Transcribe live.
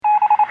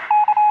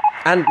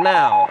And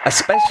now, a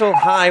special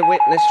high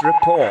witness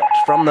report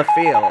from the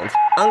field.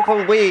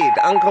 Uncle Weed,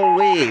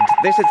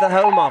 this is the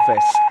Home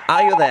Office.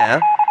 Are you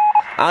there?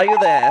 Are you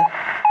there?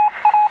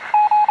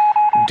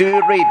 Do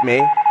you read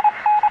me?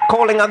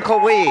 Calling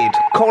Uncle Weed.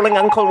 Calling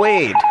Uncle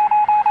Weed.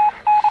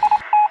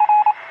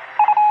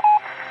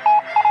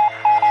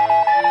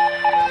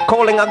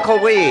 Calling Uncle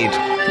Weed.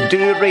 Do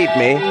you read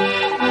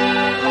me?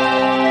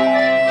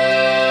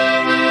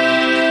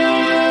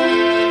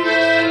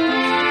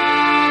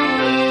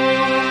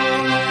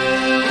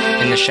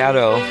 In the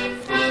shadow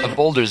of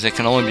boulders that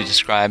can only be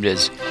described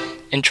as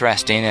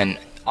interesting and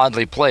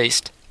oddly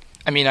placed,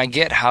 I mean, I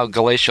get how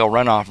glacial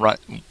runoff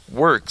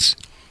works,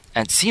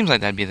 and it seems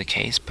like that'd be the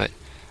case, but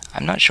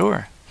I'm not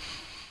sure.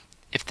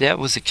 If that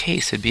was the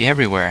case, it'd be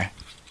everywhere.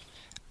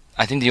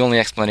 I think the only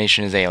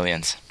explanation is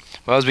aliens.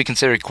 Well, as we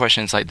consider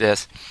questions like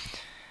this,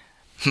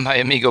 my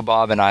amigo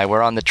Bob and I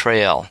were on the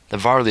trail, the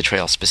Varley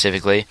Trail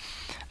specifically,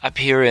 up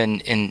here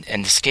in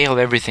the scale of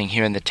everything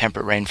here in the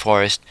temperate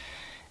rainforest.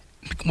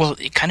 Well,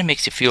 it kind of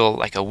makes you feel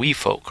like a wee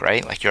folk,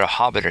 right? Like you're a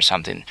hobbit or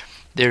something.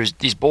 There's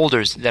these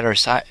boulders that are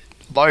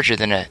larger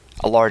than a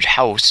large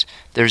house.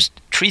 There's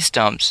tree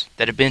stumps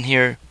that have been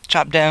here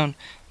chopped down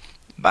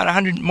about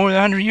more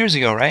than 100 years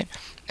ago, right?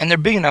 And they're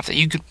big enough that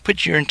you could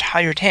put your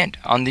entire tent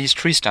on these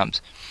tree stumps.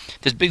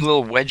 There's big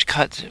little wedge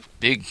cuts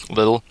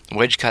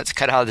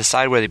cut out of the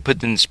side where they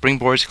put in the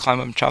springboards to climb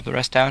up and chop the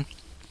rest down.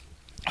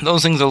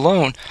 Those things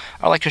alone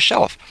are like a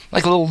shelf,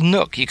 like a little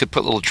nook. You could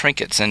put little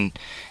trinkets and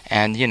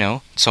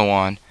so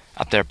on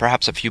up there,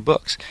 perhaps a few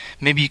books.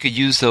 Maybe you could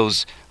use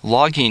those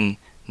logging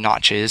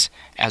notches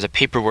as a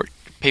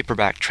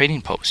paperback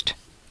trading post.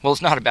 Well,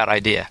 it's not a bad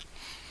idea.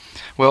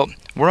 Well,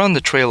 we're on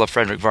the trail of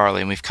Frederick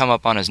Varley, and we've come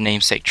up on his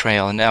namesake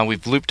trail, and now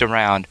we've looped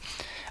around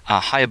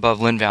high above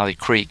Lynn Valley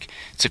Creek,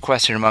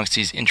 sequestered amongst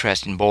these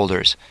interesting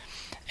boulders.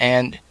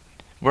 And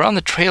we're on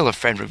the trail of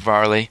Frederick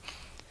Varley,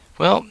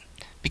 well,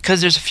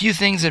 because there's a few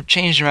things that have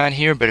changed around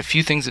here, but a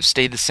few things have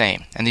stayed the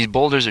same. And these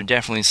boulders are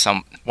definitely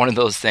one of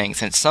those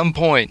things. And at some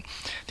point,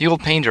 the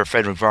old painter,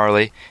 Frederick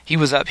Varley, he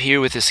was up here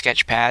with his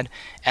sketch pad,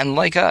 and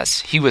like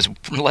us, he was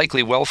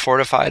likely well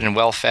fortified and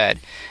well fed.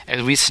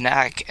 As we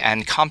snack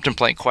and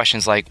contemplate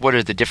questions like, what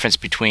are the difference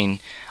between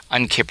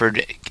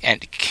unkippered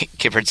and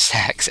kippered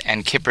snacks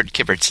and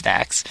kippered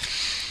snacks,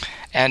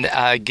 and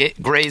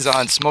graze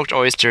on smoked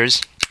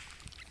oysters,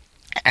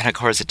 and of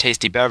course a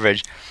tasty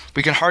beverage,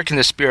 we can hearken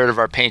the spirit of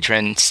our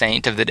patron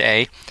saint of the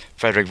day,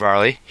 Frederick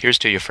Varley. Here's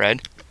to you,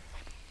 Fred.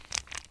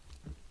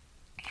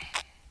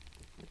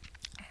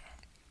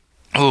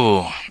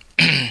 Ooh.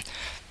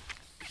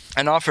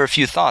 And offer a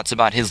few thoughts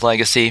about his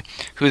legacy,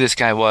 who this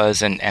guy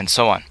was, and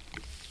so on.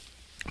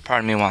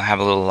 Pardon me while I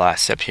have a little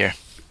sip here.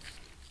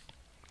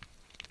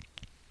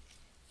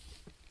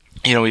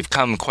 You know, we've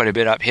come quite a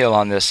bit uphill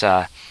on this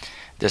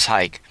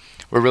hike.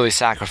 We're really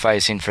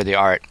sacrificing for the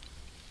art.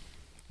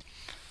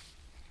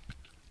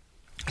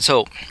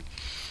 So,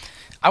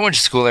 I went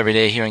to school every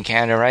day here in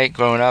Canada, right?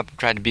 Growing up,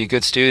 tried to be a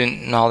good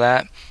student and all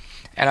that.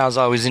 And I was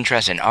always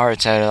interested in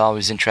arts. I was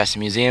always interested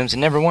in museums.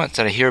 And never once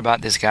did I hear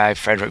about this guy,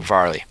 Frederick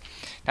Varley.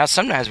 Now,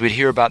 sometimes we'd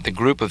hear about the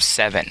Group of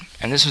Seven.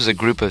 And this was a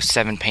group of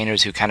 7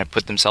 painters who kind of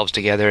put themselves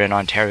together in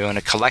Ontario in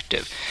a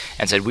collective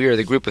and said, we are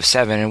the Group of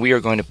 7, and we are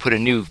going to put a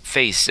new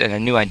face and a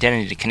new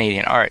identity to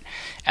Canadian art.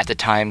 At the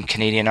time,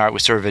 Canadian art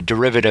was sort of a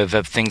derivative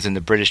of things in the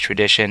British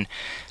tradition.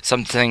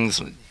 Some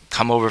things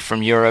come over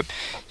from Europe.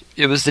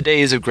 It was the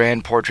days of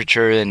grand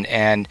portraiture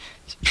and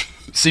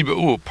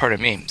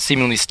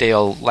seemingly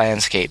stale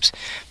landscapes,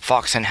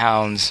 fox and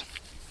hounds,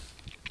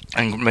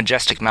 and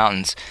majestic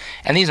mountains.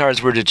 And these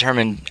artists were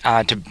determined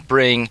to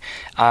bring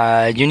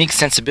unique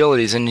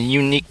sensibilities and a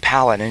unique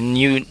palette and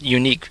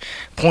unique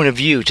point of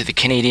view to the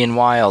Canadian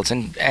wilds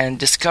and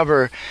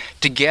discover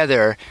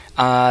together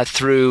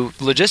through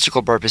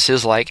logistical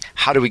purposes, like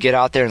how do we get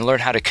out there and learn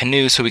how to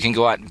canoe so we can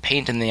go out and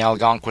paint in the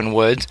Algonquin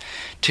woods,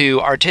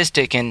 to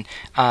artistic and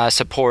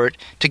support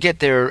to get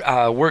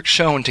their work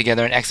shown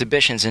together in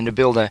exhibitions and to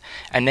build a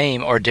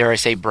name, or dare I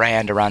say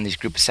brand, around these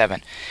Group of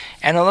 7.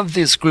 And I love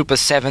this Group of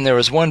 7. There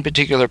was one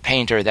particular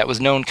painter that was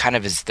known kind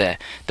of as the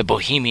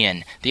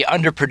bohemian, the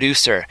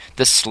underproducer,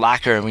 the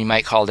slacker, we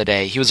might call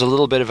today. He was a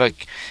little bit of a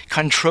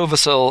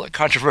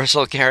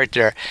controversial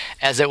character,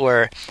 as it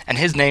were, and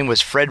his name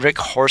was Frederick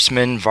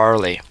Horseman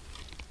Varley.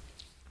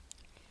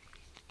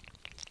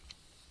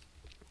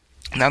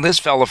 Now, this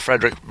fellow,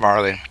 Frederick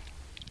Varley,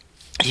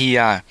 he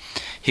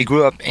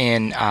grew up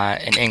in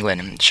England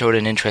and showed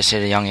an interest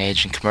at a young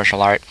age in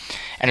commercial art,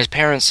 and his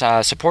parents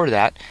supported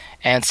that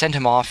and sent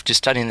him off to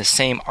study in the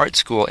same art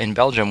school in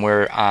Belgium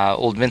where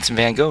old Vincent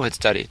van Gogh had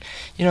studied.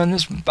 You know, and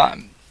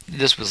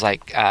this was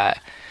like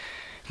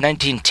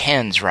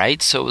 1910s,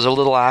 right? So it was a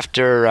little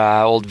after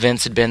old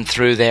Vince had been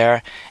through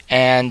there,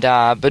 and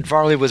but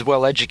Varley was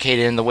well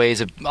educated in the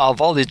ways of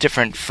all these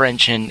different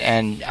French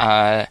and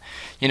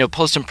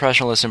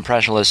post-impressionist,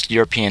 impressionist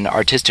European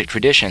artistic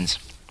traditions.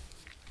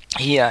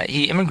 he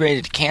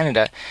immigrated to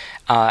Canada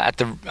at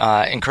the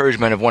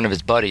encouragement of one of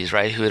his buddies,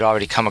 right, who had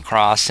already come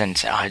across and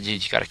said, "Oh,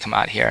 dude, you got to come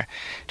out here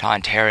to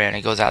Ontario." And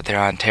he goes out there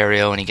to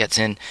Ontario and he gets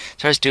in,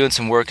 starts doing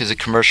some work as a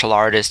commercial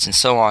artist and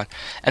so on.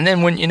 And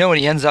then when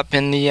he ends up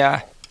in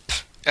the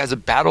as a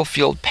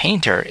battlefield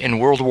painter in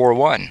World War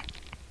I.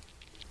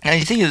 Now,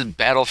 you think of a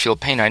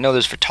battlefield painter, I know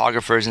there's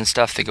photographers and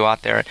stuff that go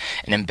out there,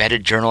 and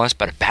embedded journalists,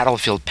 but a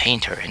battlefield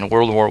painter in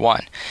World War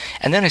I.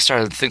 And then I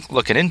started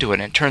looking into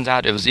it, and it turns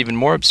out it was even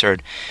more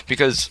absurd,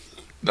 because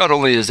not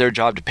only is their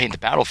job to paint the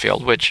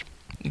battlefield, which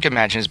you can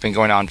imagine has been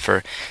going on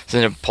for the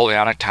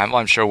Napoleonic time,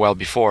 well, I'm sure well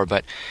before,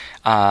 but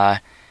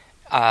it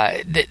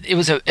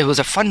was a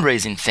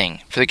fundraising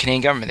thing for the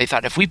Canadian government. They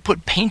thought if we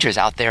put painters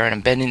out there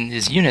and embed in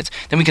these units,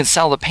 then we can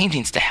sell the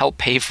paintings to help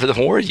pay for the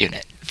war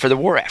unit, for the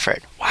war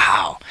effort.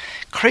 Wow.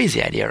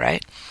 Crazy idea,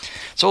 right?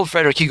 So old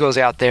Frederick, he goes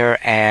out there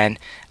and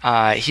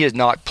he is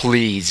not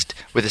pleased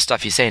with the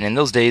stuff he's saying. In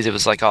those days, it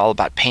was like all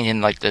about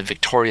painting like the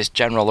victorious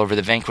general over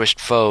the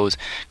vanquished foes,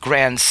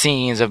 grand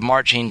scenes of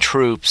marching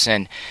troops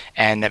and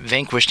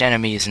vanquished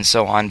enemies and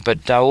so on.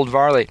 But old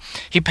Varley,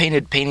 he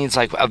painted paintings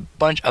like a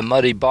bunch of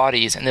muddy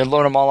bodies, and they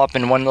load them all up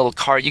in one little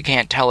cart. You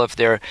can't tell if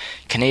they're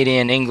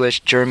Canadian, English,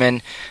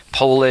 German,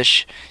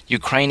 Polish,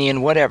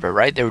 Ukrainian, whatever,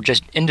 right? They were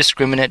just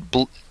indiscriminate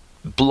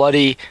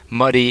bloody,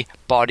 muddy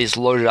bodies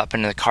loaded up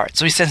into the cart.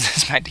 So he sends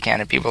this back to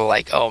Canada. People are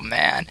like, "Oh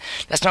man,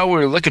 that's not what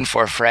we were looking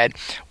for, Fred.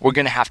 We're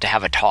going to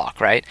have a talk,"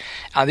 right?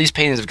 These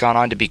paintings have gone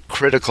on to be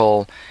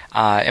critical,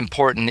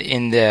 important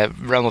in the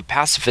realm of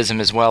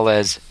pacifism as well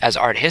as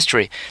art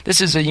history.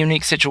 This is a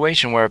unique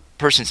situation where a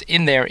person's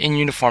in there, in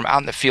uniform,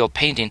 out in the field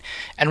painting,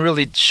 and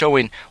really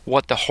showing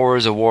what the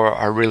horrors of war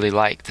are really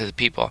like to the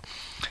people.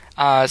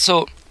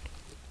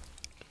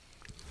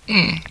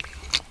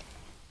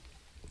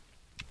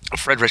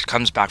 Frederick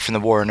comes back from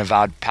the war, an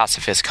avowed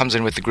pacifist, comes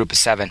in with the group of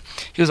 7.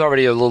 He was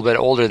already a little bit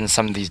older than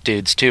some of these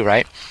dudes too,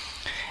 right?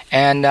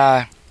 And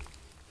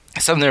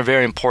some of their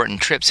very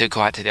important trips, they go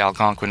out to the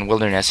Algonquin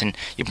wilderness. And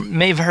you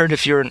may have heard,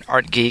 if you're an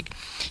art geek,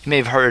 you may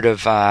have heard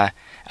of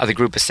the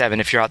group of 7.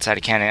 If you're outside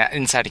of Canada,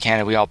 inside of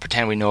Canada, we all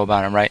pretend we know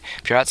about them, right?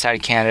 If you're outside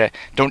of Canada,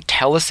 don't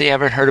tell us they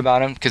haven't heard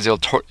about them, because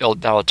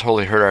that'll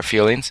totally hurt our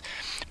feelings.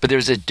 But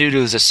there's a dude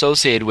who's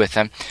associated with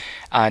them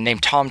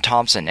named Tom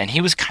Thompson, and he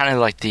was kind of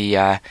like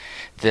the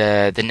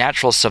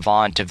natural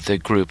savant of the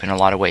group in a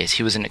lot of ways.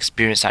 He was an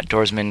experienced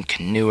outdoorsman,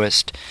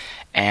 canoeist,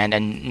 and a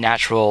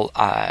natural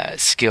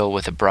skill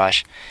with a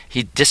brush.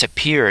 He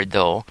disappeared,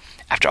 though,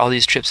 after all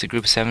these trips the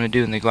group of 7 would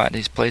do, and they go out to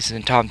these places,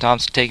 and Tom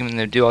Thompson would take them, and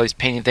they'd do all these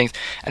painting things.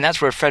 And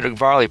that's where Frederick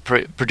Varley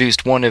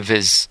produced one of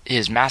his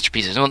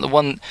masterpieces, the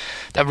one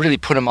that really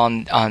put him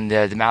on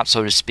the map,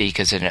 so to speak,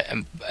 as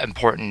an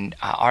important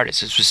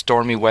artist. This was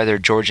Stormy Weather,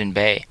 Georgian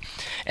Bay.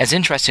 And it's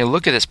interesting to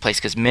look at this place,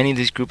 because many of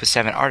these group of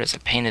 7 artists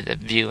have painted a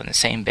view in the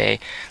same bay,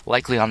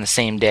 likely on the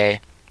same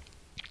day,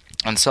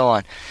 and so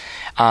on.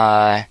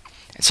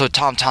 So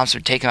Tom Thompson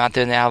would take him out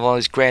there and they have all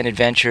these grand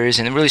adventures,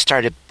 and it really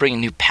started to bring a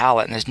new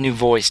palette and this new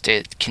voice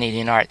to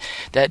Canadian art.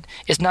 That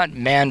it's not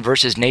man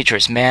versus nature,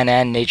 it's man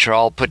and nature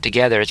all put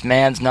together. It's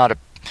man's not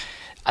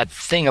a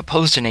thing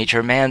opposed to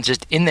nature, man's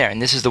just in there, and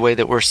this is the way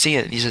that we're seeing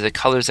it. These are the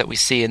colors that we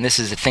see, and this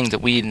is the thing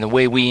that and the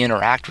way we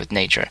interact with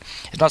nature.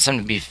 It's not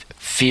something to be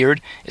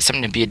feared, it's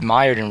something to be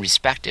admired and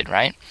respected,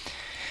 right?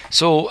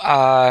 So,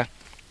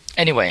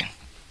 anyway,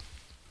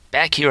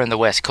 back here on the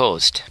West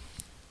Coast,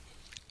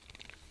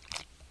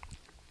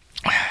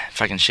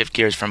 if I can shift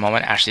gears for a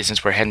moment, actually,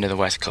 since we're heading to the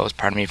West Coast,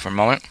 pardon me for a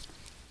moment.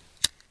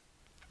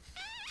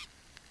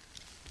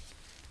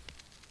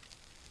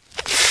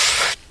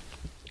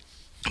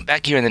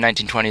 Back here in the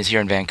 1920s,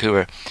 here in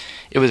Vancouver,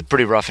 it was a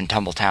pretty rough and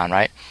tumble town,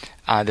 right?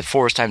 The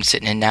forest I'm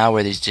sitting in now,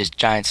 where these just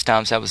giant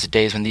stumps, that was the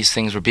days when these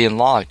things were being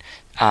logged.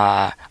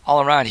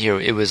 All around here,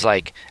 it was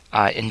like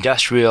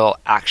industrial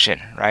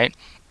action, right?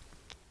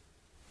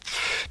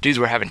 Dudes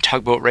were having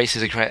tugboat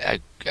races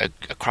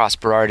across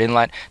Burrard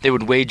Inlet. They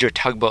would wager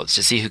tugboats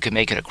to see who could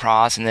make it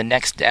across, and the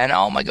next day, and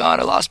oh my god,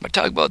 I lost my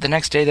tugboat. The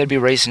next day they'd be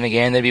racing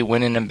again, they'd be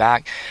winning them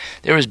back.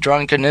 There was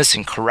drunkenness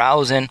and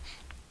carousing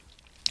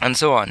and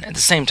so on. At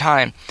the same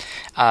time,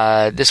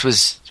 this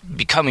was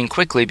becoming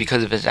quickly,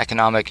 because of its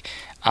economic,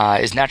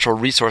 its natural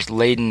resource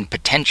laden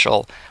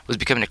potential, was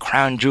becoming a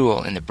crown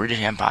jewel in the British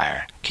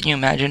Empire. Can you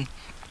imagine?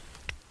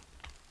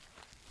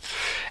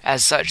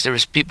 As such, there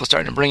was people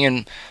starting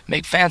to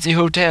make fancy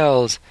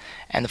hotels,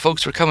 and the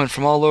folks were coming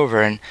from all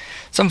over, and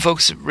some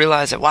folks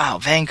realized that, wow,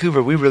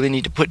 Vancouver, we really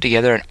need to put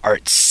together an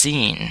art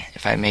scene,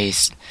 if I may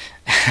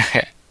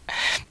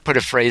put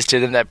a phrase to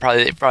them that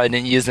they probably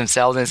didn't use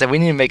themselves, and said, we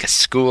need to make a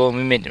school,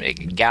 we need to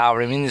make a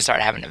gallery, we need to start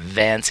having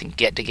events and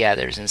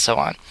get-togethers and so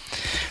on.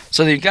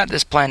 So they got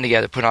this plan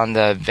together, put on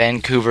the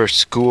Vancouver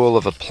School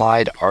of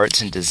Applied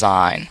Arts and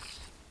Design.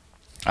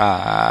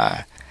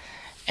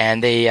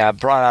 And they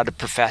brought out a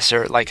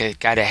professor, like a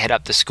guy to head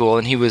up the school,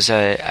 and he was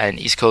an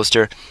East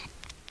Coaster,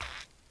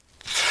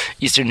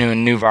 Eastern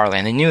New Varley,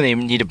 and they knew they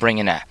needed to bring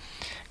in a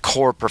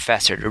core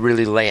professor to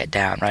really lay it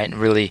down, right, and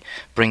really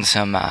bring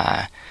some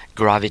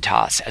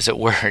gravitas, as it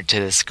were, to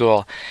the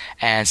school.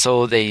 And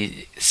so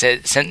they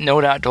sent a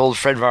note out to old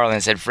Fred Varley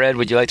and said, "Fred,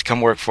 would you like to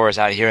come work for us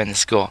out here in the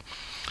school?"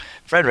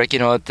 Frederick,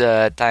 at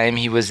the time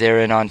he was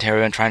there in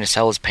Ontario and trying to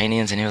sell his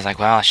paintings, and he was like,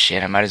 "Well,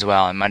 shit, I might as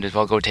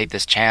well go take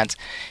this chance."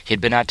 He'd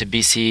been out to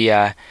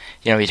BC,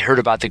 he'd heard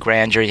about the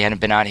grandeur, he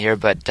hadn't been out here,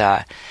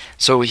 but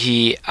so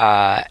he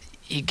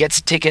gets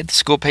a ticket, the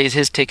school pays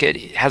his ticket,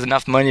 he has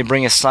enough money to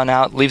bring his son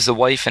out, leaves the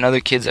wife and other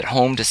kids at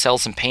home to sell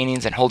some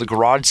paintings and hold a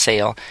garage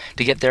sale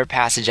to get their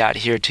passage out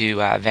here to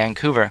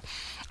Vancouver.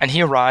 And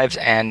he arrives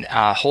and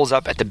holds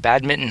up at the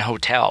Badminton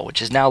Hotel,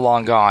 which is now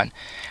long gone.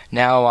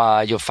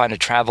 Now you'll find a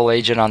travel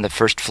agent on the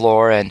first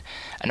floor and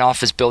an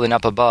office building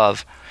up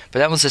above. But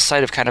that was the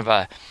site of kind of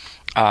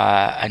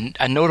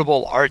a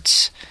notable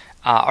artist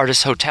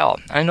hotel.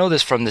 And I know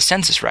this from the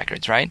census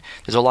records, right?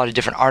 There's a lot of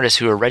different artists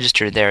who were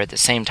registered there at the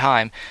same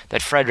time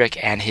that Frederick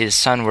and his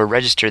son were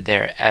registered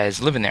there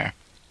as living there.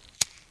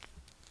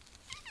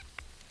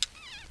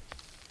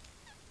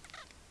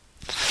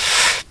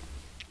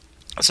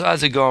 So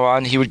as it go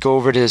on, he would go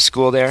over to his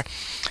school there,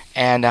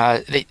 and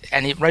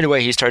right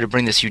away he started to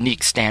bring this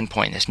unique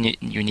standpoint, this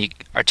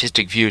unique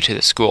artistic view to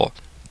the school.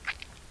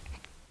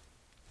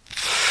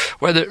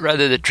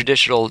 Rather the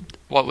traditional,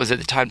 what was at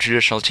the time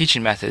traditional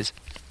teaching methods,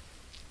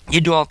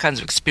 he'd do all kinds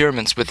of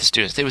experiments with the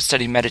students. They would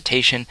study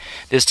meditation,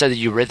 they would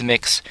study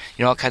eurythmics,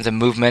 all kinds of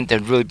movement.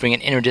 They'd really bring an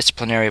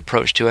interdisciplinary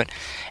approach to it.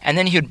 And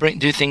then he would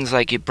do things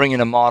like he'd bring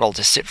in a model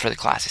to sit for the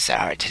class. He said,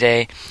 "All right,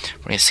 today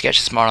we're going to sketch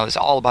this model. It's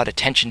all about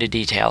attention to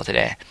detail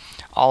today.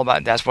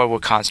 That's what we're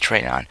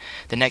concentrating on."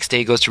 The next day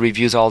he goes to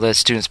reviews all the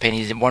students'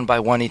 paintings. One by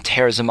one he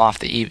tears them off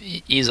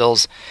the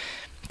easels,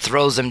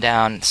 throws them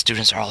down. The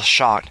students are all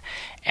shocked.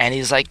 And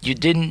he's like,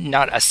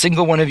 not a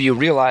single one of you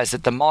realized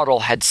that the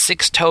model had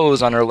 6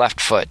 toes on her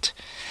left foot.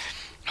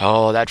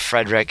 Oh, that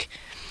Frederick.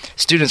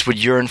 Students would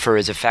yearn for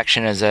his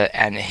affection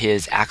and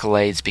his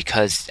accolades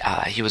because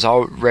he was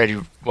already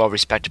well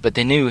respected, but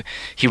they knew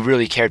he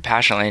really cared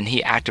passionately, and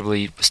he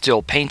actively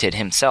still painted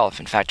himself.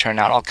 In fact, turned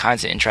out all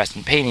kinds of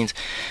interesting paintings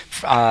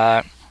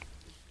of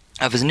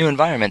his new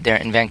environment there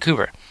in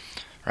Vancouver,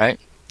 right?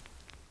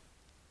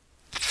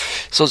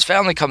 So his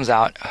family comes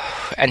out,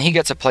 and he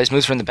gets a place,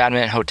 moves from the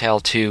Badminton Hotel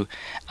to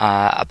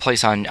a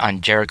place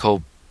on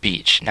Jericho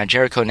Beach. Now,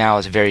 Jericho now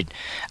is a very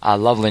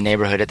lovely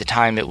neighborhood. At the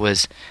time, it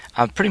was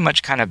pretty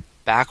much kind of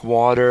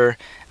backwater,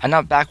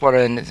 not backwater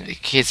in the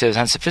case it was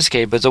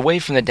unsophisticated, but it's away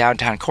from the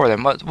downtown core. There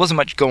wasn't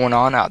much going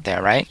on out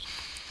there, right?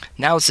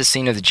 Now it's the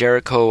scene of the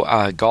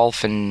Jericho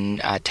golf and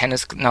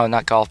tennis, no,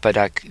 not golf, but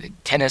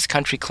tennis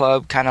country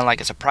club, kind of like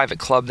it's a private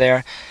club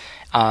there,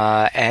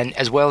 and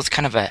as well as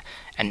kind of a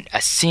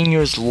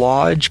senior's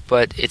lodge,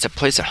 but it's a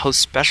place that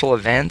hosts special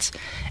events.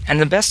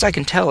 And the best I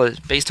can tell is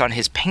based on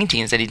his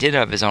paintings that he did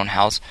of his own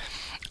house,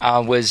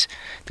 was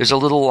there's a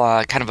little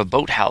kind of a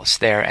boathouse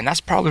there, and that's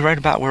probably right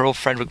about where old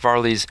Frederick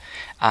Varley's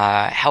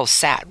house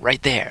sat,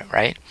 right there,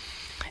 right?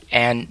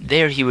 And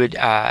there he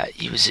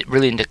was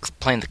really into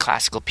playing the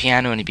classical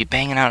piano, and he'd be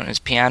banging out on his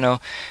piano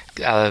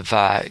of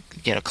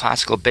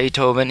classical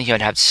Beethoven. He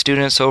would have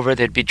students over,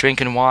 they'd be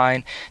drinking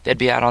wine, they'd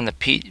be out on the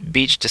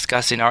beach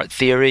discussing art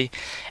theory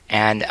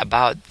and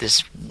about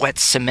this wet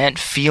cement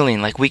feeling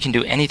like we can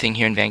do anything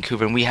here in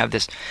Vancouver, and we have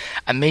this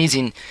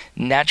amazing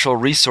natural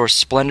resource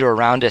splendor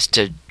around us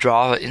to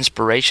draw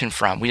inspiration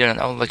from. We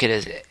don't look at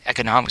his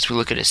economics, we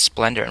look at his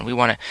splendor, and we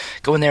want to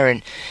go in there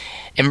and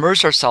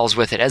immerse ourselves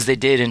with it, as they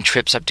did in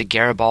trips up to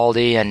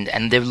Garibaldi,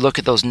 and they would look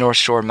at those North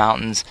Shore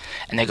mountains,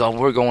 and they go,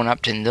 "We're going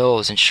up to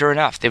those." And sure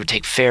enough, they would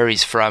take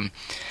ferries from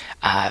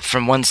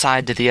one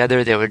side to the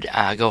other. They would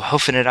go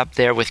hoofing it up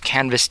there with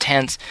canvas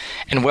tents,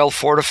 and well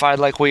fortified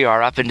like we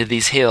are, up into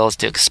these hills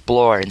to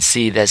explore and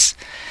see this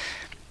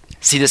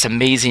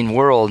amazing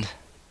world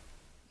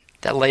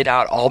that laid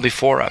out all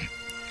before them,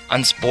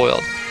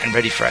 unspoiled and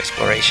ready for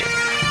exploration.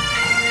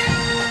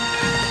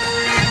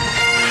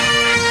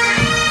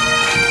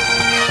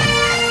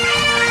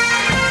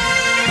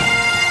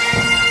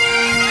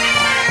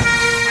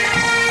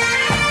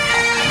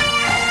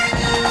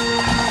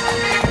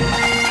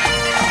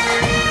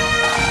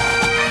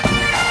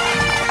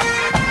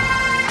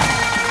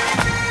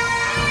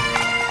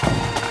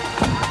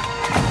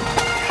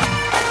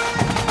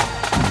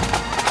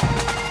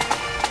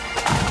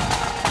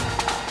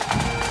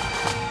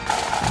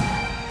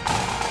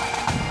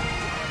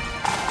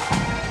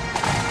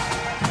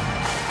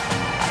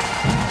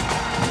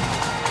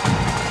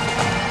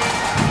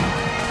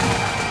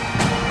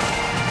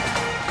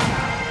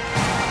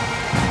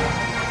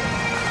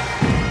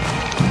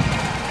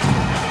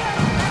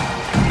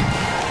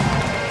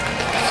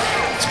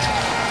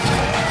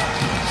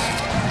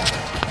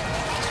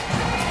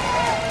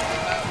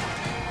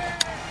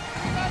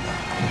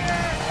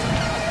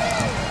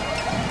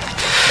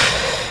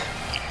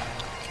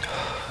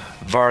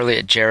 Varley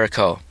at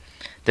Jericho,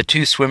 the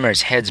 2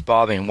 swimmers, heads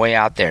bobbing way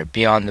out there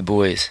beyond the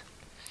buoys.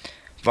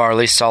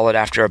 Varley solid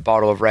after a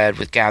bottle of red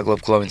with gaggle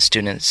of glowing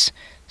students,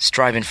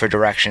 striving for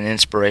direction and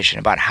inspiration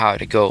about how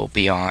to go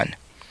beyond.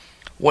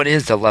 What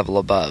is the level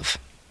above?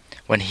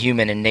 When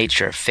human and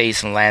nature,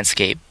 face and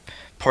landscape,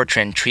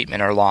 portrait and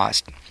treatment are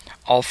lost,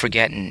 all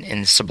forgotten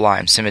in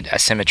sublime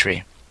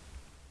asymmetry.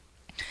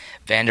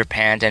 Van der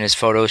Pant and his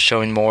photos,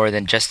 showing more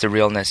than just the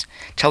realness,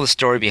 tell the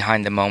story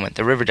behind the moment.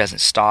 The river doesn't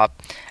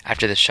stop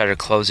after the shutter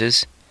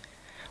closes.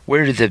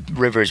 Where do the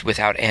rivers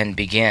without end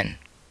begin?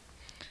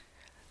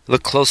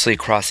 Look closely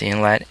across the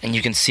inlet, and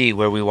you can see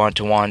where we want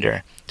to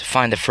wander, to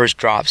find the first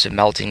drops of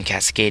melting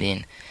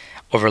cascading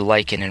over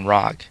lichen and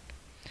rock,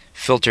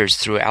 filters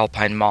through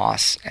alpine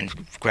moss and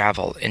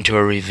gravel into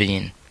a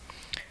ravine.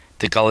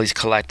 The gullies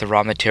collect the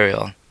raw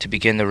material to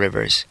begin the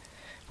rivers,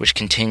 which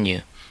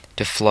continue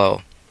to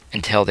flow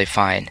until they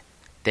find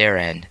their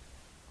end.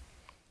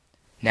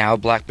 Now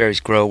blackberries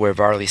grow where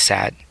Varley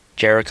sat.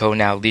 Jericho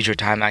now leisure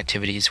time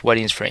activities,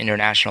 weddings for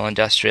international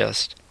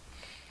industrialists.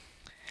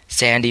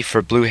 Sandy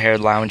for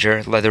blue-haired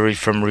lounger, leathery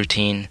from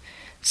routine,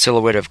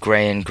 silhouette of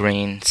gray and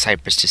green,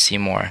 cypress to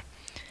Seymour.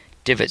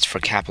 Divots for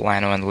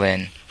Capilano and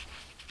Lynn.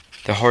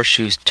 The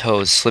horseshoe's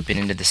toes slipping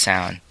into the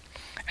sound,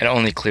 and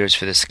only clears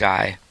for the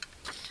sky.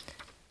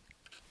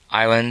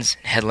 Islands,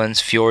 headlands,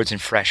 fjords,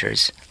 and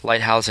freshers,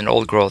 lighthouse and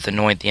old growth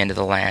anoint the end of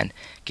the land,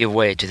 give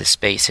way to the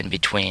space in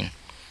between.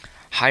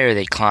 Higher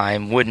they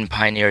climb, wooden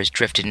pioneers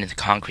drifted into the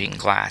concrete and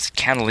glass,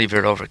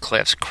 cantilevered over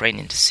cliffs,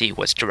 craning to see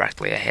what's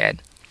directly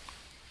ahead.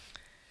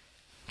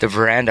 The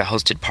veranda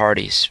hosted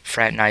parties,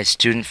 fraternized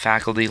student,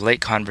 faculty, late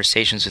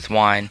conversations with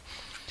wine,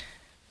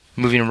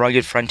 moving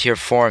rugged frontier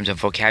forms of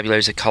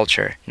vocabularies of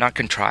culture, not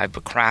contrived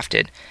but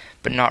crafted,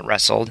 but not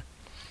wrestled,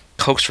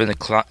 coaxed from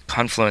the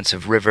confluence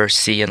of river,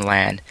 sea, and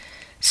land.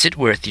 Sit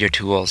with your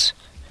tools.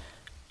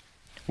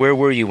 Where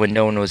were you when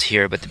no one was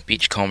here but the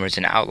beachcombers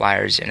and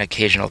outliers and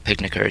occasional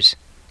picnickers?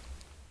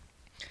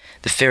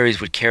 The ferries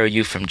would carry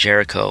you from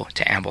Jericho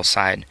to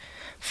Ambleside,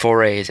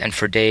 forays and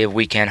for day of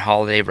weekend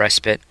holiday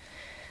respite.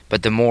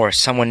 But the more,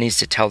 someone needs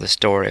to tell the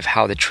story of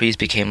how the trees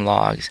became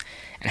logs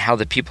and how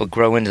the people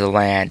grow into the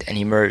land and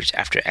emerge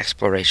after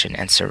exploration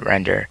and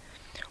surrender,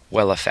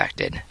 well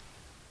affected.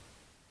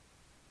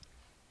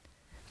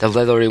 The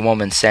leathery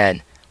woman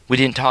said, "We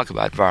didn't talk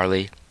about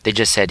Varley. They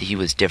just said he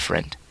was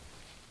different."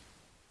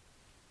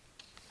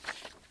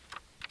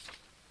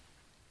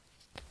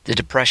 The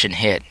Depression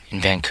hit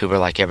in Vancouver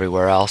like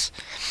everywhere else.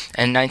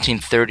 In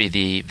 1930,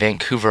 the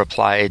Vancouver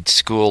Applied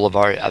School of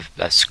Art,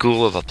 a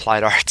School of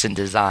Applied Arts and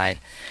Design,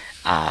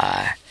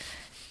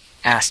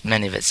 asked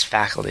many of its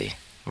faculty,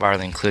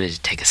 Varley included,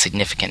 to take a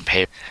significant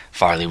pay.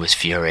 Varley was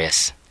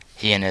furious.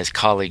 He and his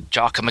colleague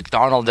Jock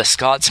MacDonald, the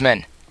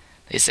Scotsman,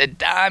 they said,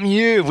 "Damn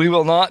you, we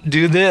will not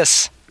do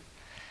this."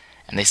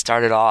 And they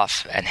started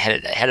off and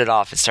headed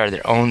off and started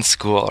their own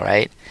school,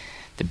 right?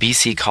 The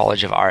BC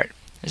College of Art.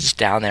 It's just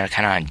down there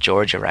kind of in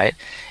Georgia, right?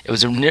 It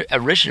was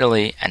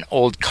originally an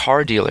old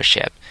car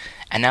dealership,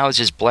 and now it's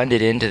just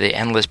blended into the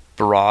endless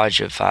barrage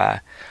of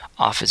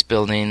office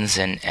buildings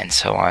and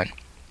so on.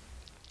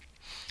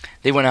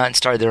 They went out and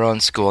started their own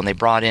school, and they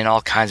brought in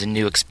all kinds of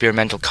new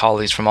experimental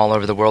colleagues from all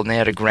over the world, and they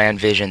had a grand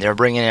vision. They were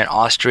bringing in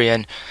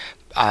Austrian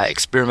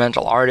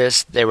experimental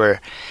artists. They were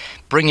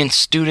bringing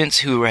students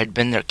who had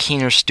been their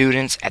keener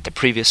students at the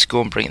previous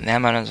school and bringing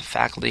them out as a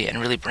faculty and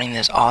really bringing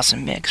this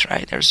awesome mix,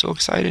 right? They were so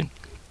excited.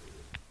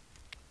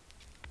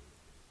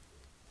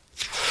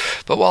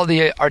 But while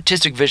the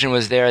artistic vision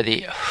was there,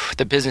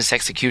 the business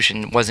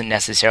execution wasn't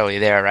necessarily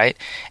there, right?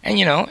 And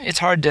it's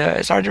hard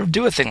to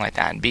do a thing like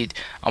that and be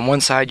on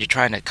one side you're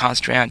trying to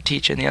concentrate on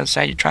teaching, the other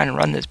side you're trying to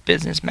run this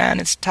business. Man,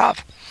 it's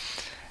tough.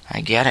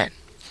 I get it.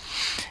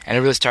 And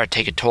it really started to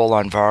take a toll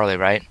on Varley,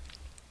 right?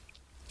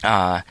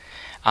 But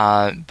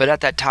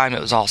at that time,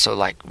 it was also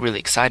like really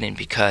exciting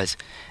because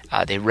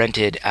they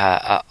rented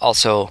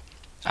also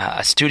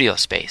a studio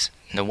space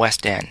in the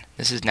West End.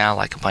 This is now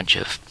like a bunch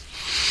of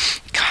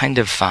kind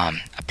of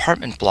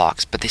apartment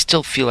blocks, but they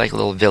still feel like a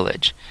little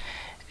village.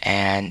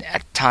 And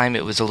at the time,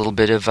 it was a little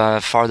bit of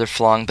farther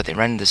flung, but they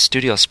rented the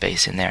studio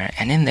space in there.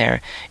 And in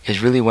there is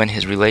really when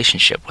his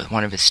relationship with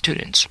one of his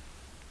students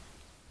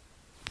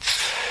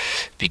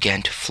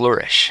began to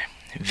flourish.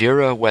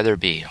 Vera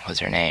Weatherby was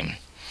her name.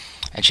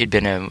 And she'd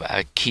been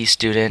a key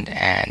student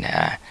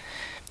and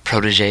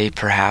protege,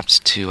 perhaps,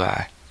 to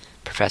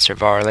Professor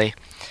Varley,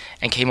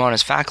 and came on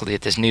as faculty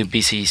at this new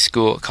BC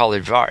School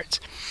College of Arts.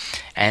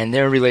 And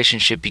their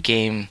relationship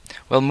became,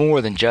 well,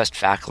 more than just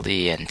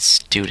faculty and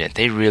student.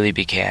 They really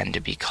began to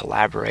be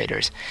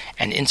collaborators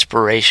and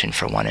inspiration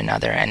for one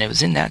another. And it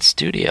was in that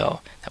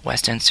studio, that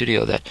West End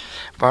studio, that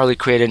Varley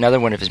created another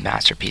one of his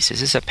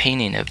masterpieces. This is a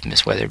painting of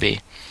Miss Weatherby,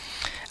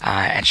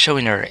 and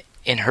showing her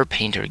in her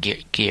painter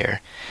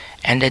gear.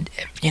 And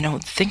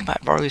think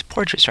about Varley's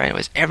portraits, right? It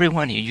was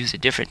everyone who used a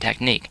different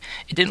technique.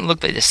 It didn't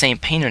look like the same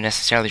painter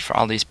necessarily for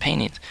all these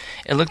paintings.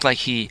 It looked like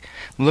he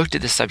looked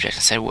at the subject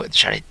and said, "What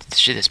should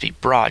this be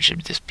broad?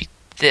 Should this be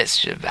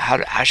this?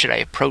 How should I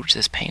approach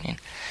this painting?"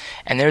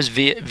 And there's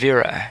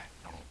Vera,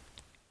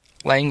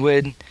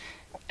 languid,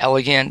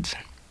 elegant,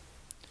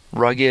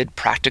 rugged,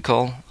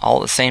 practical, all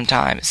at the same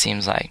time. It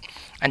seems like,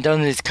 and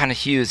done these kind of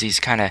hues, these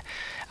kind of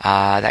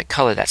that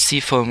color, that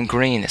seafoam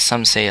green that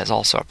some say is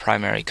also a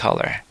primary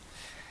color.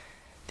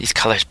 these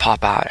colors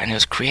pop out, and it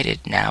was created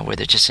now where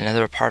there's just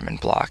another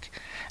apartment block,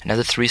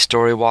 another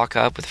 3-story walk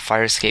up with a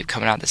fire escape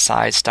coming out the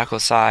sides, stucco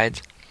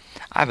sides.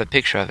 I have a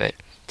picture of it,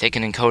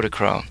 taken in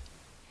Kodachrome.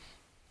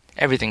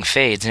 Everything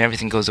fades and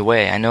everything goes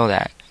away, I know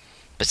that.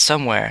 But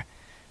somewhere,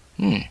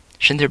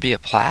 shouldn't there be a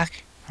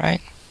plaque, right?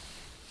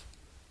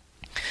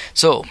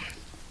 So,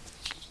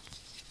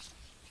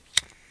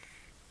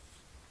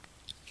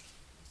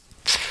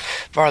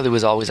 Varley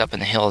was always up in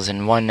the hills,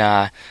 and one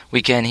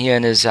weekend he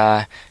and his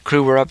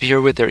crew were up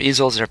here with their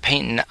easels. They're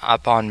painting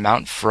up on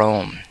Mount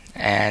Frome,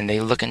 and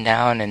they're looking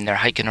down, and they're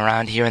hiking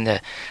around here in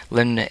the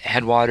Lynn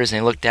headwaters, and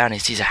they look down, and he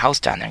sees a house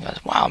down there, and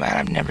goes, wow, man,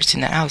 I've never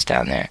seen that house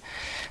down there.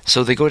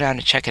 So they go down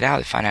to check it out.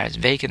 They find out it's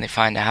vacant. They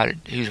find out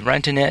who's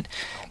renting it.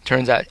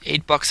 Turns out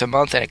 $8 a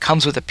month, and it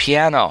comes with a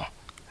piano.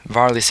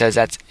 Varley says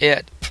that's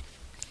it.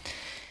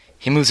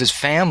 He moves his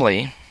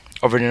family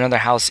over to another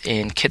house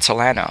in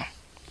Kitsilano,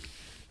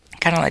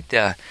 kind of like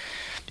the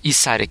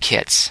east side of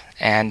Kits.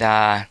 And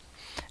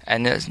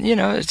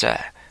it's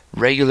a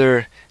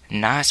regular,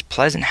 nice,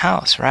 pleasant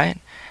house, right?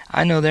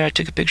 I know there. I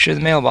took a picture of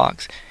the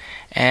mailbox.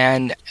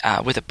 And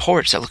with a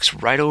porch that looks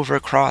right over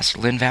across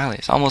Lynn Valley.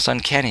 It's almost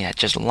uncanny. It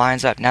just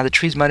lines up. Now, the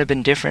trees might have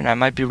been different. I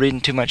might be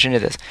reading too much into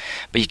this.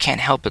 But you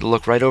can't help but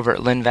look right over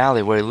at Lynn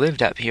Valley, where he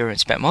lived up here and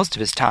spent most of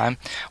his time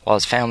while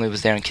his family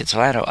was there in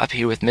Kitsilano, up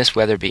here with Miss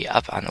Weatherby,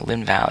 up on the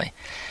Lynn Valley.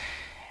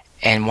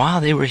 And while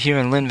they were here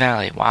in Lynn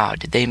Valley, wow,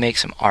 did they make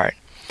some art.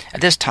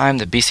 At this time,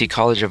 the BC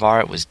College of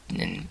Art was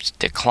in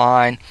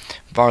decline.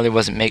 Varley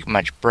wasn't making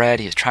much bread.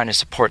 He was trying to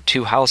support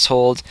 2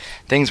 households.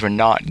 Things were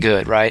not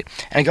good, right?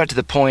 And it got to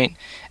the point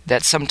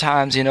that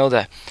sometimes,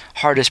 the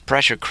hardest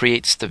pressure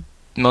creates the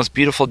most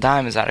beautiful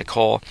diamonds out of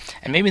coal.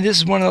 And maybe this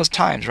is one of those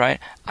times, right?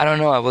 I don't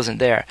know. I wasn't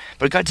there.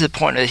 But it got to the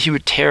point that he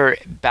would tear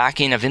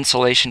backing of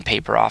insulation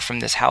paper off from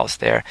this house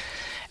there.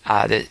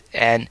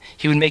 And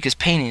he would make his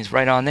paintings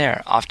right on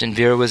there. Often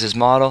Vera was his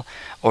model,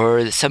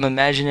 or some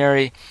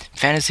imaginary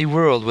fantasy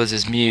world was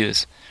his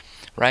muse,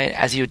 right?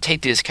 As he would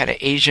take these kind of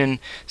Asian,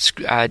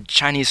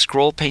 Chinese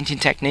scroll painting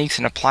techniques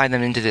and apply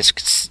them into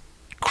this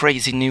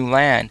crazy new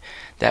land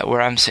that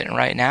where I'm sitting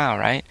right now,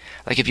 right?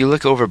 Like if you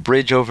look over a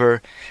bridge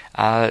over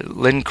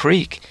Lynn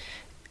Creek,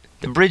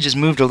 the bridge has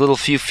moved a little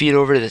few feet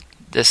over to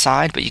the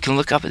side, but you can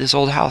look up at this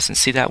old house and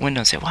see that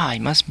window and say, wow, he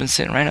must have been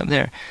sitting right up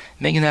there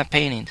making that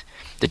painting.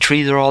 The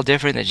trees are all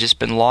different. They've just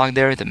been logged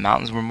there. The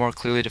mountains were more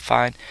clearly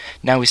defined.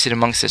 Now we sit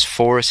amongst this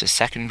forest of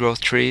second-growth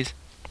trees.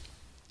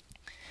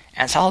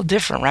 And it's all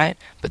different, right?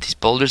 But these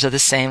boulders are the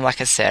same,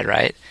 like I said,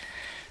 right?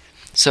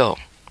 So,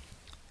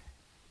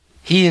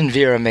 he and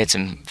Vera made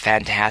some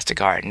fantastic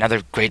art.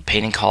 Another great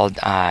painting called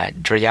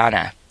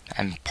Dhrayana.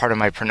 I'm part of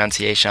my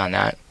pronunciation on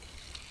that.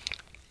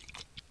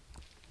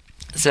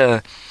 It's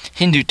a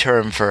Hindu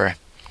term for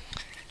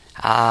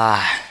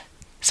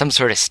some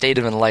sort of state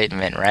of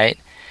enlightenment, right?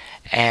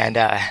 And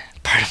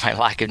part of my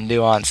lack of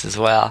nuance as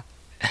well.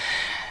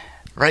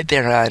 Right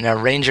there in a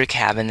ranger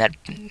cabin that,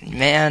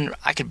 man,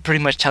 I could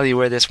pretty much tell you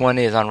where this one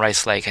is on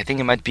Rice Lake. I think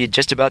it might be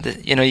just about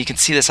you can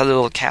see this other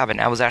little cabin.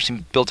 That was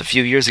actually built a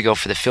few years ago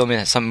for the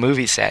filming of some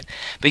movie set.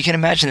 But you can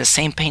imagine the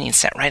same painting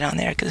set right on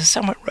there because it's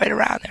somewhere right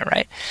around there,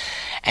 right?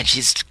 And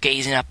she's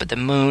gazing up at the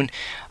moon.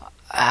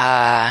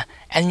 And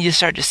you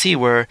start to see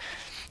where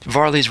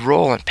Varley's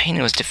role in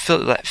painting was to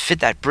fit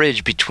that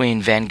bridge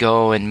between Van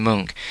Gogh and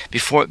Munch,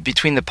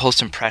 between the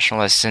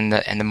post-impressionists and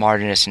the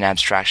modernists and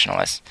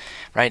abstractionists,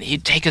 right?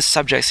 He'd take his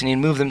subjects and he'd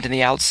move them to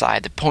the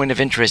outside. The point of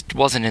interest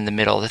wasn't in the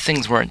middle. The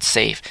things weren't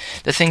safe.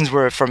 The things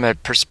were from a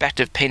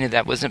perspective painted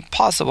that was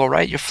impossible,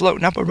 right? You're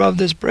floating up above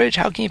this bridge.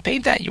 How can you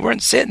paint that? You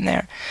weren't sitting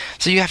there.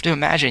 So you have to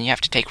imagine, you have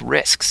to take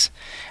risks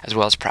as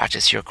well as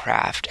practice your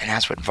craft, and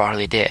that's what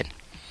Varley did.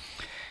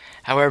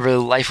 However,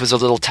 life was a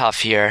little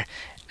tough here.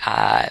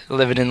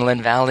 Living in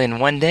Lynn Valley, and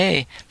one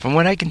day, from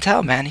what I can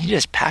tell, man, he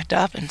just packed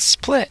up and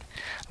split.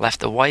 Left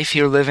the wife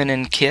here living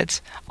in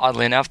Kits.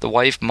 Oddly enough, the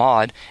wife,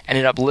 Maud,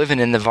 ended up living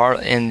in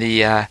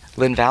the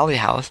Lynn Valley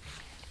house.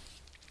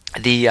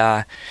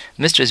 The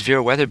Mistress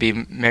Vera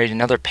Weatherby married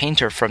another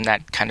painter from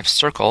that kind of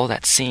circle,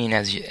 that scene,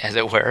 as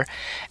it were,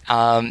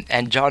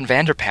 and John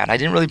Vanderpant. I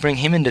didn't really bring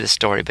him into the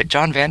story, but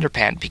John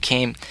Vanderpant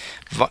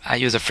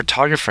he was a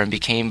photographer and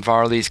became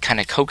Varley's kind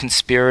of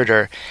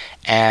co-conspirator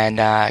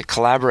and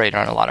collaborator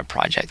on a lot of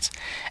projects.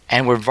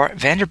 And where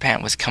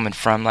Vanderpant was coming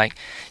from,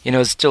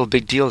 it's still a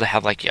big deal to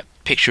have you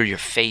picture your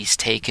face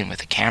taken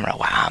with a camera.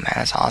 Wow, man,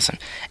 that's awesome.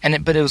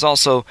 But it was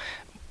also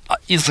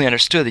easily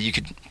understood that you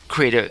could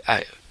create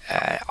a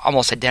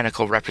almost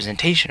identical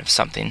representation of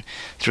something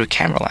through a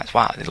camera lens.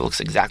 Wow, it looks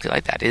exactly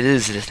like that. It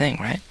is the thing,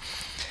 right?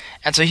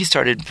 And so he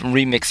started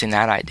remixing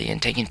that idea and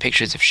taking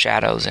pictures of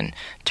shadows and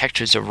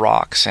textures of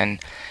rocks and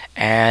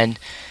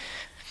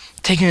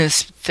taking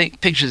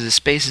pictures of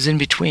spaces in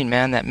between,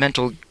 man, that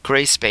mental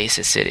gray space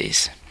of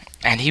cities.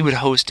 And he would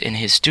host in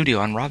his studio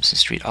on Robson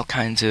Street all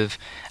kinds of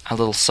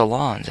little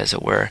salons, as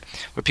it were,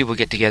 where people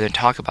get together and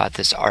talk about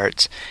this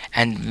arts.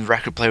 And the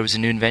record player was a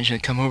new invention.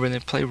 They'd come over and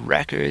they'd play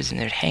records and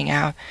they'd hang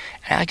out.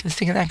 And I could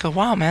think of that and go,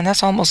 wow, man,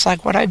 that's almost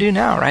like what I do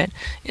now, right?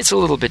 It's a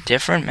little bit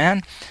different,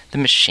 man. The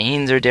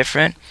machines are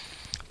different.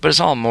 but it's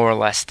all more or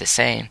less the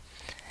same.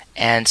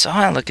 And so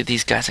I look at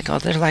these guys, I go,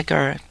 they're like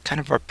our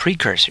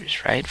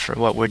precursors, right, for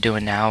what we're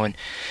doing now, and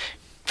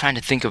trying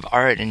to think of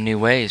art in new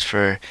ways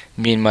for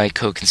me and my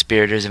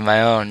co-conspirators and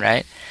my own,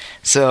 right?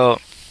 So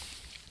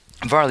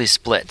Varley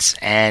splits,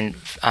 and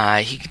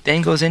he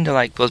then goes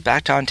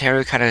back to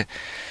Ontario, kind of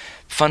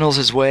funnels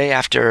his way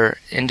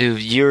into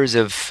years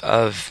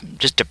of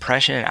just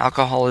depression and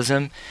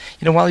alcoholism.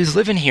 While he's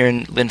living here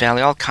in Lynn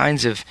Valley, all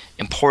kinds of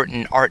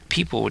important art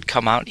people would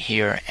come out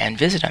here and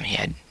visit him. He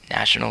had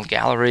National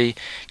Gallery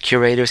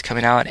curators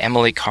coming out,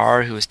 Emily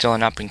Carr, who was still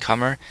an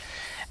up-and-comer,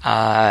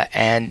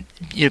 and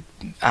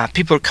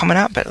people are coming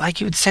out, but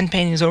he would send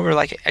paintings over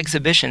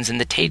exhibitions in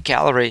the Tate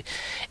Gallery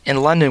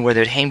in London, where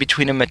they'd hang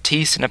between a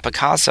Matisse and a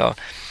Picasso,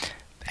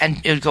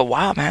 and it would go,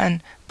 wow,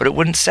 man, but it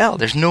wouldn't sell.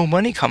 There's no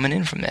money coming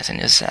in from this, and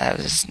it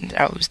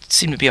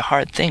seemed to be a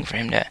hard thing for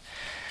him to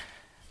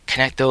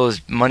connect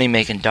those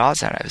money-making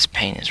dots out of his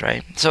paintings,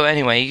 right? So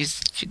anyway, he's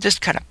just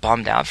kind of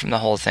bummed out from the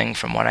whole thing,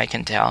 from what I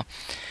can tell.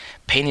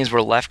 Paintings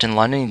were left in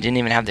London. He didn't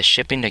even have the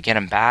shipping to get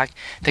them back.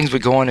 Things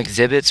would go on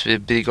exhibits.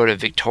 They go to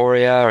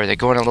Victoria, or they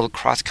go on a little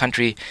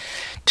cross-country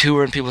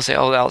tour, and people say,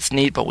 oh, that's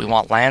neat, but we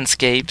want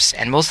landscapes.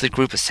 And most of the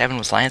group of 7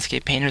 was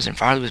landscape painters, and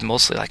Varley was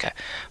mostly like a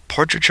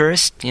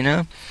portraiturist,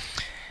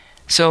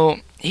 So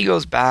he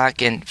goes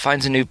back and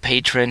finds a new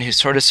patron who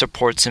sort of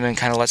supports him and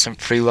kind of lets him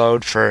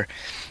freeload for,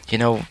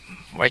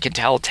 I can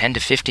tell, 10 to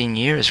 15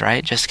 years,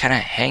 right? Just kind of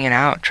hanging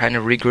out, trying to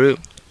regroup.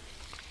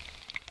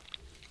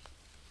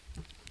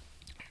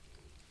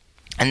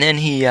 And then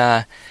he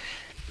kind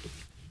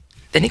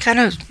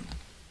of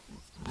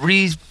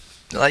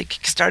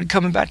started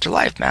coming back to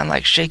life,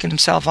 man, shaking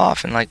himself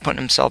off and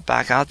putting himself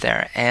back out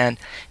there. And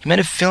he made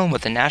a film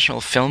with the National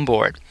Film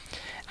Board,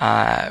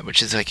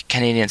 which is a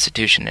Canadian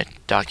institution that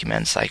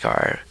documents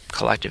our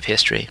collective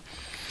history.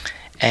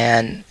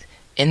 And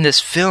in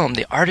this film,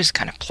 the artist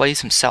kind of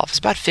plays himself. It's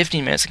about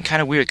 15 minutes and kind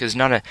of weird because there's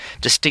not a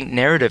distinct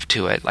narrative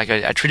to it,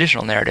 a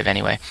traditional narrative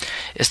anyway.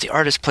 It's the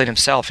artist playing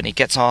himself, and he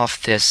gets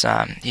off this,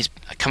 he's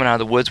coming out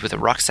of the woods with a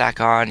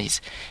rucksack on,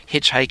 he's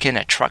hitchhiking,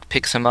 a truck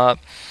picks him up,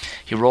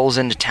 he rolls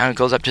into town,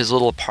 goes up to his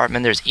little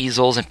apartment, there's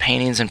easels and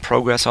paintings in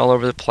progress all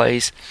over the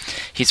place.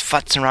 He's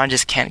futzing around,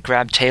 just can't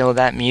grab tail of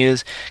that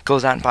muse,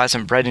 goes out and buys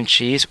some bread and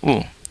cheese,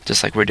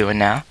 just like we're doing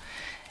now,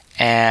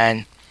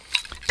 and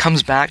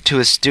comes back to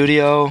his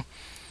studio,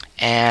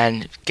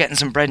 and getting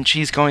some bread and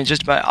cheese going,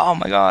 just about, oh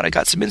my God, I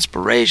got some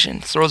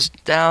inspiration. Throws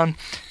it down,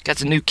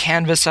 gets a new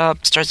canvas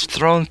up, starts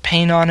throwing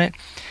paint on it.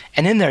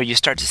 And in there you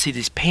start to see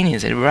these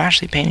paintings that were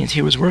actually paintings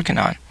he was working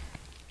on.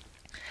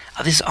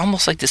 This is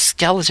almost like the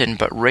skeleton,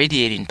 but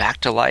radiating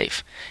back to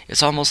life.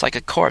 It's almost like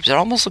a corpse. It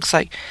almost looks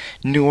like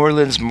New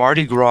Orleans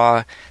Mardi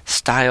Gras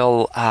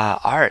style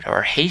art,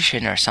 or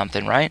Haitian or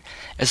something, right?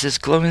 It's this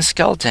glowing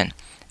skeleton.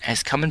 And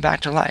it's coming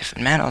back to life.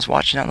 And man, I was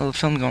watching that little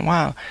film going,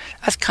 wow,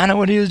 that's kind of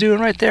what he was doing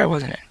right there,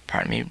 wasn't it?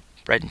 Pardon me,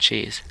 bread and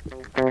cheese.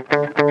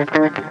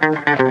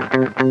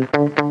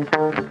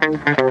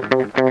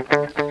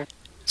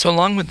 So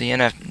along with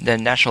the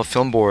National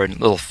Film Board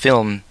little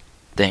film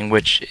thing,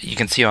 which you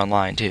can see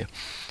online too,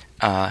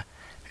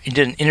 he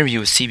did an interview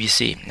with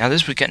CBC. Now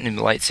this was getting into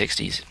the late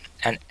 60s.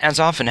 And as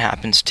often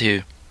happens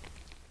to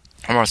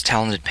our most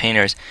talented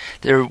painters,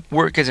 their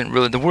work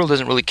the world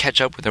doesn't really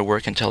catch up with their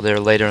work until they're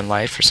later in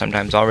life, or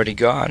sometimes already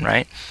gone,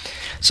 right?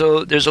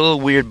 So there's a little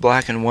weird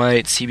black and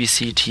white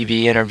CBC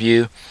TV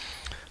interview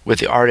with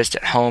the artist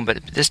at home,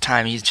 but this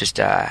time he's just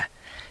that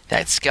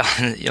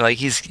skeleton,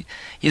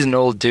 he's an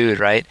old dude,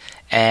 right?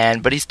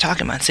 But he's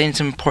talking about saying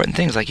some important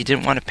things, like he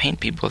didn't want to paint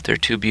people if they're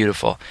too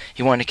beautiful.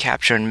 He wanted to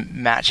capture and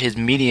match his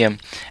medium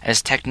and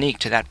his technique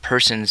to that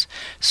person's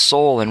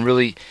soul, and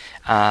really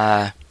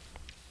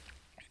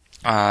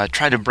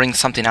try to bring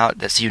something out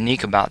that's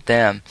unique about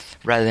them,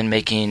 rather than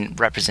making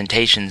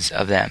representations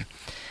of them.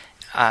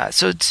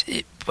 But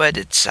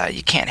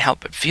you can't help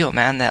but feel,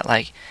 man, that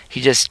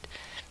he just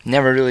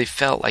never really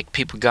felt like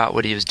people got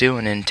what he was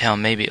doing until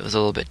maybe it was a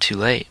little bit too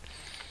late.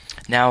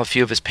 Now a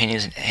few of his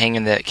paintings hang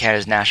in the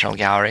Canada's National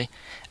Gallery,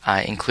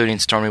 including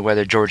Stormy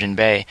Weather Georgian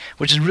Bay,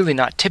 which is really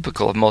not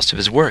typical of most of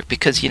his work,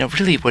 because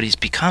really what he's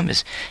become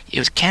is he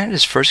was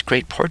Canada's first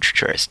great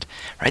portraiturist,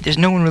 right? There's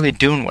no one really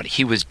doing what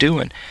he was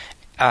doing.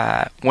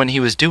 When he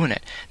was doing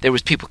it, there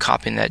was people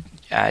copying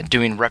that,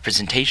 doing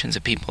representations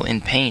of people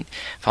in paint,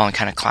 following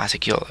kind of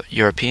classic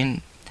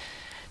European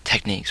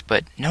techniques,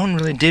 but no one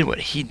really did what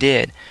he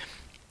did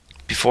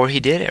before he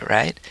did it,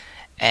 right?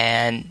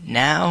 And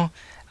now,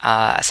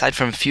 aside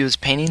from a few of his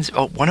paintings,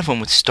 one of them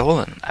was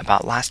stolen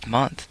about last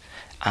month.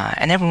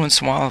 And every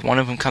once in a while, one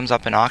of them comes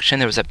up in auction.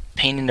 There was a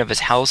painting of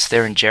his house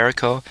there in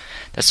Jericho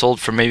that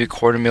sold for maybe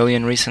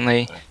 $250,000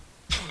 recently.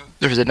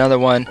 There was another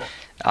one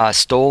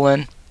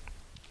stolen,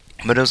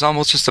 but it was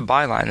almost just a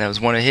byline. That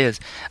was one of his,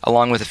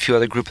 along with a few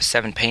other group of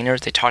 7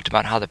 painters. They talked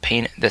about how the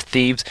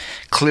thieves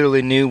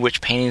clearly knew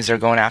which paintings they're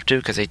going after,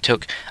 because they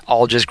took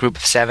all just group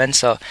of 7.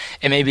 So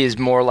it maybe is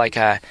more like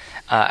a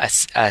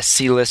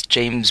C-list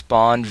James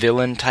Bond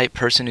villain type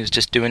person who's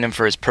just doing them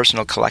for his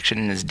personal collection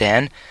in his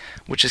den,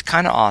 which is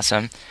kind of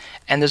awesome.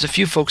 And there's a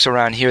few folks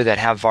around here that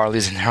have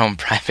Varleys in their own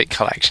private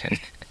collection.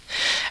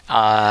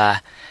 As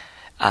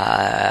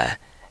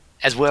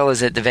well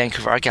as at the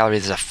Vancouver Art Gallery,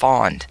 there's a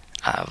fond.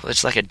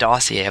 It's like a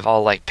dossier of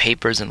all like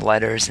papers and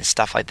letters and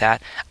stuff like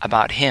that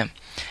about him.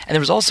 And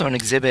there was also an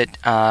exhibit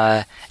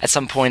at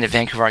some point at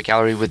Vancouver Art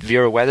Gallery with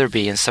Vera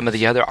Weatherby and some of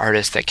the other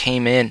artists that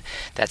came in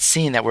that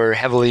scene that were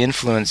heavily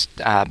influenced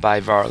by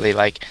Varley,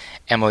 like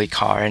Emily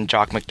Carr and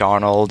Jock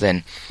MacDonald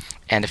and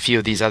a few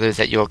of these others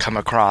that you'll come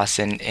across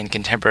in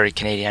contemporary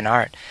Canadian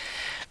art.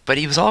 But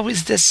he was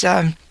always this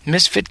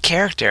misfit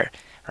character.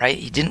 Right?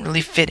 He didn't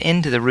really fit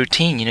into the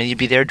routine. You know, you'd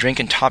be there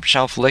drinking top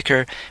shelf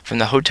liquor from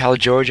the Hotel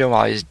Georgia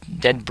while he was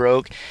dead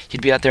broke.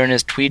 He'd be out there in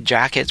his tweed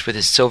jackets with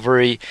his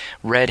silvery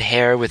red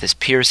hair, with his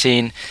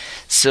piercing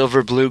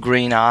silver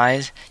blue-green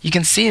eyes. You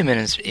can see him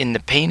in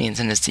the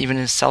paintings and even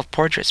in his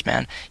self-portraits,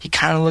 man. He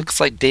kind of looks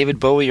like David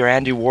Bowie or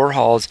Andy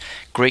Warhol's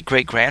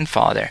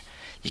great-great-grandfather.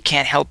 You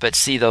can't help but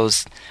see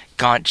those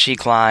gaunt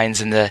cheek lines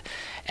and the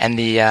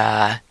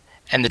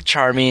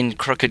charming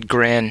crooked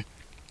grin.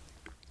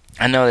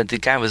 I know that the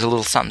guy was a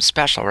little something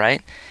special,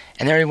 right?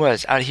 And there he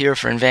was, out here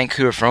in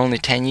Vancouver for only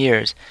 10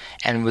 years,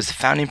 and was the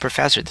founding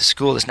professor at the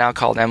school that's now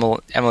called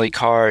Emily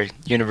Carr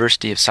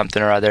University of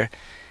something or other.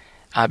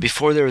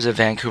 Before there was a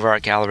Vancouver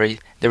Art Gallery,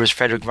 there was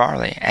Frederick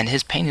Varley, and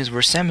his paintings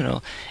were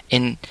seminal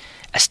in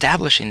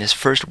establishing this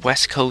first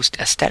West Coast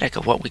aesthetic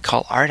of what we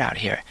call art out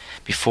here.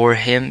 Before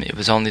him, it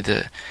was only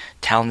the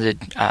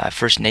talented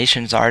First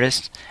Nations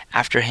artists.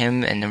 After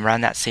him, and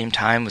around that same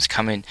time, was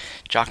coming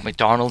Jock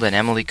MacDonald and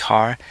Emily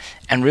Carr.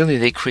 And really,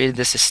 they created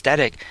this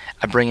aesthetic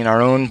of bringing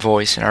our own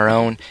voice and our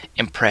own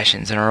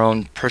impressions and our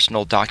own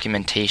personal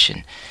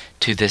documentation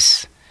to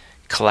this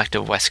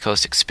collective West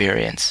Coast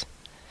experience.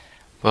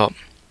 Well,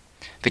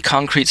 the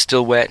concrete's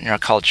still wet in our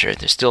culture.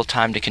 There's still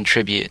time to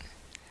contribute.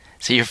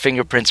 So your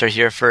fingerprints are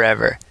here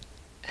forever.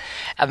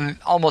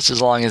 Almost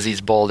as long as these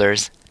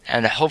boulders,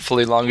 and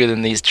hopefully longer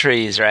than these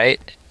trees,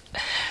 right?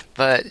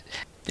 But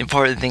the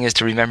important thing is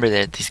to remember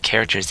that these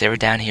characters, they were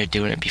down here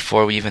doing it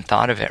before we even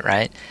thought of it,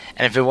 right?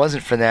 And if it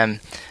wasn't for them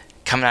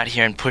coming out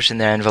here and pushing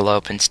their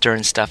envelope and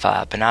stirring stuff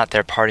up and out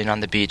there partying on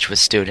the beach with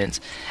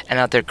students and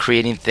out there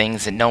creating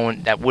things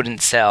that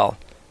wouldn't sell,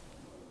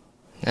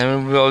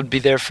 then it would be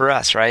there for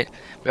us, right?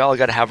 We all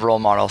got to have role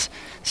models.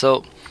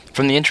 So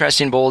from the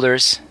interesting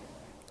boulders,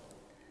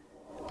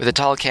 with a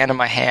tall can in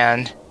my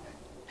hand,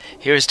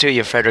 here's to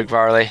you, Frederick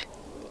Varley.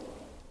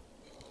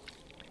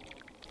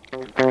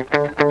 You've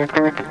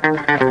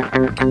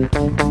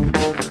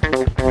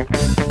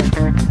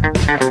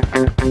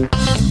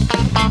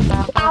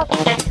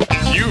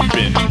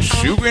been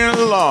shooting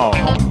along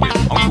with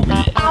Uncle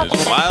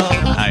Weed's Wild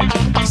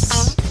Hike.